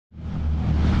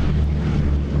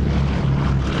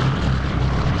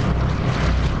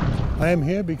I am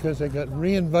here because I got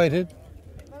re-invited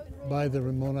by the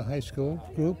Ramona High School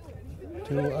group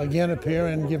to again appear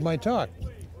and give my talk,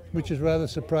 which is rather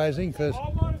surprising because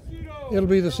it'll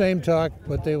be the same talk,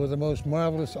 but they were the most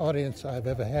marvelous audience I've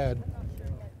ever had.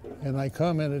 And I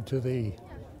commented to the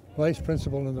vice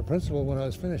principal and the principal when I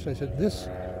was finished. I said, this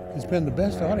has been the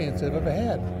best audience I've ever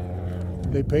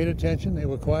had. They paid attention, they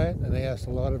were quiet, and they asked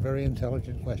a lot of very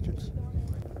intelligent questions.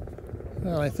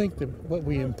 Well, I think that what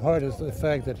we impart is the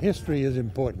fact that history is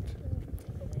important.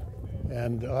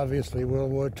 And obviously World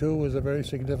War II was a very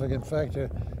significant factor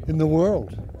in the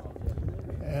world.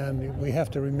 And we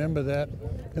have to remember that.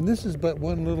 And this is but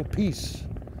one little piece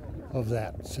of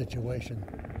that situation.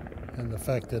 And the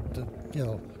fact that,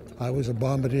 I was a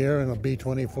bombardier and a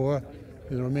B-24.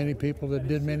 There were many people that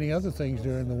did many other things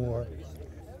during the war.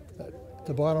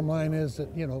 The bottom line is that,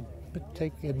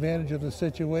 take advantage of the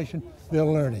situation, they're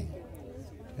learning.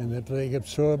 And if they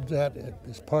absorb that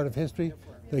as part of history,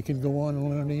 they can go on and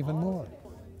learn even more.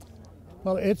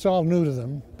 Well, it's all new to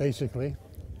them, basically.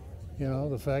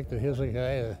 The fact that here's a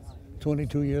guy,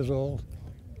 22 years old,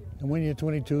 and when you're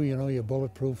 22, you're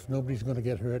bulletproof, nobody's going to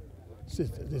get hurt.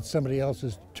 It's somebody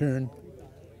else's turn.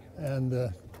 And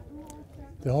the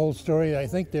whole story, I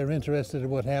think they're interested in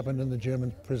what happened in the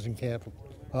German prison camp,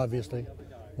 obviously,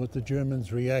 what the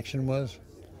Germans' reaction was,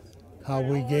 how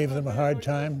we gave them a hard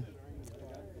time,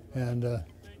 and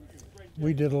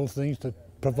we did little things to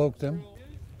provoke them.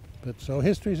 But so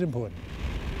history is important.